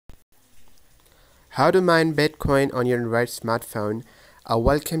How to mine Bitcoin on your Android smartphone.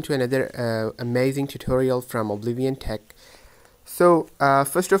 Welcome to another amazing tutorial from Oblivion Tech. So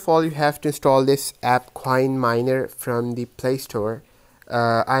first of all, you have to install this app Coin Miner from the Play Store.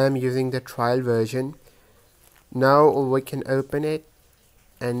 I am using the trial version. Now we can open it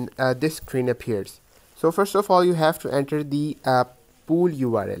and this screen appears. So first of all, you have to enter the pool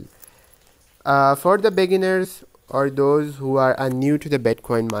URL. For the beginners or those who are new to the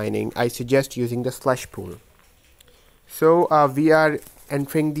Bitcoin mining, I suggest using the slush pool. So we are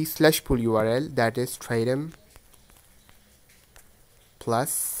entering the slush pool URL, that is Tradeum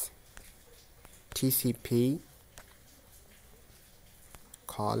plus TCP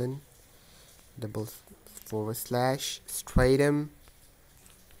colon double forward slash Stratum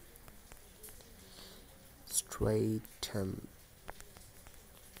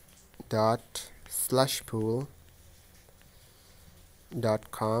dot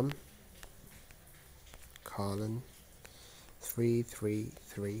slushpool.com colon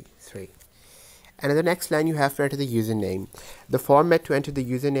 3333. And in the next line you have to enter the username. The format to enter the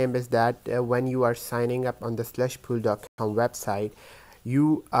username is that when you are signing up on the slushpool.com website,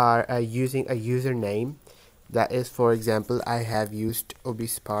 you are using a username that is, for example, I have used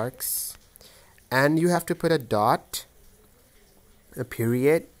obsparks, and you have to put a dot, a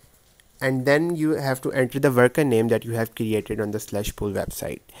period, and then you have to enter the worker name that you have created on the slushpool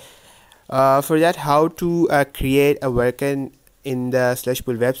website. For that, how to create a worker in the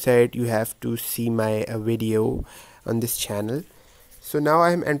slushpool website, you have to see my video on this channel. So now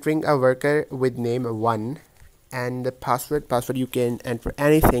I am entering a worker with name 1, and the password you can enter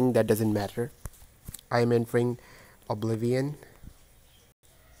anything, that doesn't matter. I am entering Oblivion.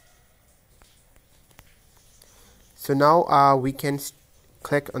 So now we can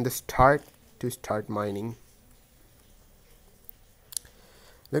click on the start to start mining.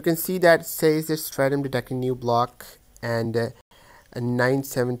 You can see that it says this Stratum detecting new block and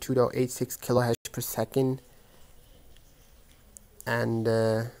 972.86 kilohash per second, and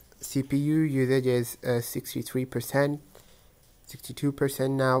CPU usage is 63%,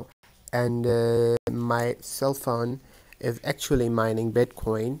 62% now, and my cell phone is actually mining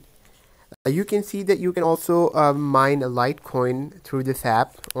Bitcoin. You can see that you can also mine a Litecoin through this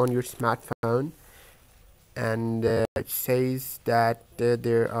app on your smartphone, and it says that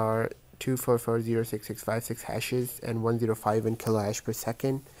there are 244.06656 hashes and 105 kilohash per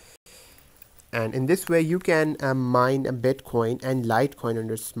second. And in this way you can mine a Bitcoin and Litecoin on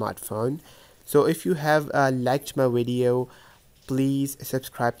your smartphone. So if you have liked my video, please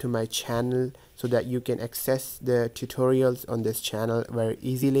subscribe to my channel so that you can access the tutorials on this channel very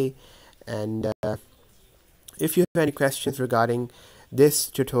easily. And if you have any questions regarding this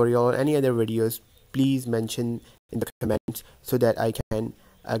tutorial or any other videos, please mention in the comments so that I can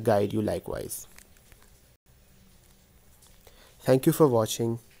guide you likewise. Thank you for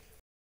watching.